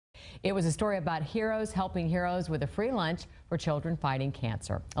It was a story about heroes helping heroes with a free lunch for children fighting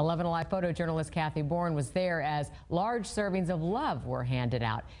cancer. 11 Alive photojournalist Kathy Bourne was there as large servings of love were handed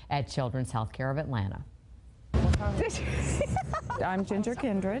out at Children's Healthcare of Atlanta. I'm Ginger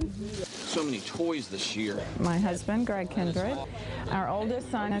Kindred. So many toys this year. My husband, Greg Kindred. Our oldest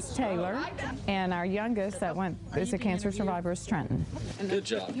son is Taylor, and our youngest that is a cancer survivor is Trenton. Good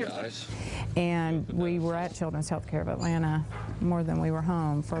job, guys. And we were at Children's Healthcare of Atlanta more than we were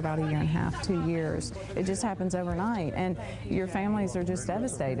home for about a year and a half, 2 years. It just happens overnight, and your families are just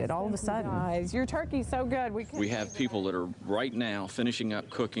devastated all of a sudden. Your turkey's so good. We have people that are right now finishing up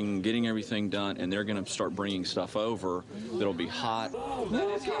cooking, getting everything done, and they're going to start bringing stuff over that'll be hot.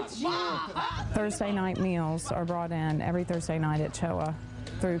 Thursday night meals are brought in every Thursday night at CHOA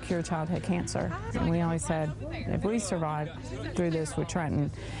through Cure Childhood Cancer. And we always said, if we survive through this with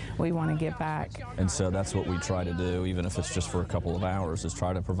Trenton, we want to give back. And so that's what we try to do, even if it's just for a couple of hours, is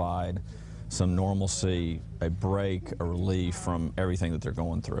try to provide some normalcy, a break, a relief from everything that they're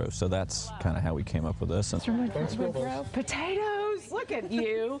going through. So that's kind of how we came up with this. Potatoes! Look at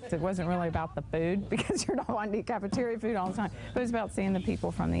you! It wasn't really about the food, because you're not wanting to eat cafeteria food all the time, but it was about seeing the people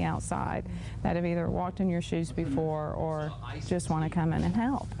from the outside that have either walked in your shoes before or just want to come in and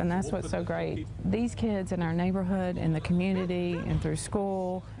help. And that's what's so great. These kids in our neighborhood, in the community, and through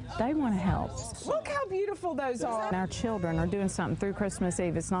school, they want to help. Look how beautiful those are. And our children are doing something through Christmas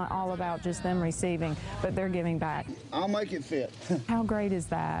Eve. It's not all about just them receiving, but they're giving back. I'll make it fit. How great is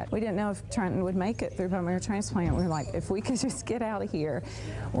that? We didn't know if Trenton would make it through bone marrow transplant. We were like, if we could just get out of here,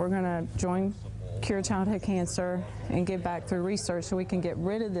 we're going to join Cure Childhood Cancer and give back through research so we can get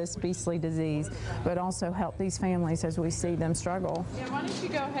rid of this beastly disease, but also help these families as we see them struggle. Yeah, why don't you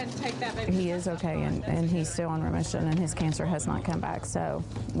go ahead and take that baby? He is okay, and he's still in remission, and his cancer has not come back. So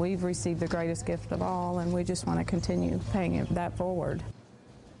we've received the greatest gift of all, and we just want to continue paying that forward.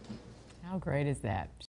 How great is that?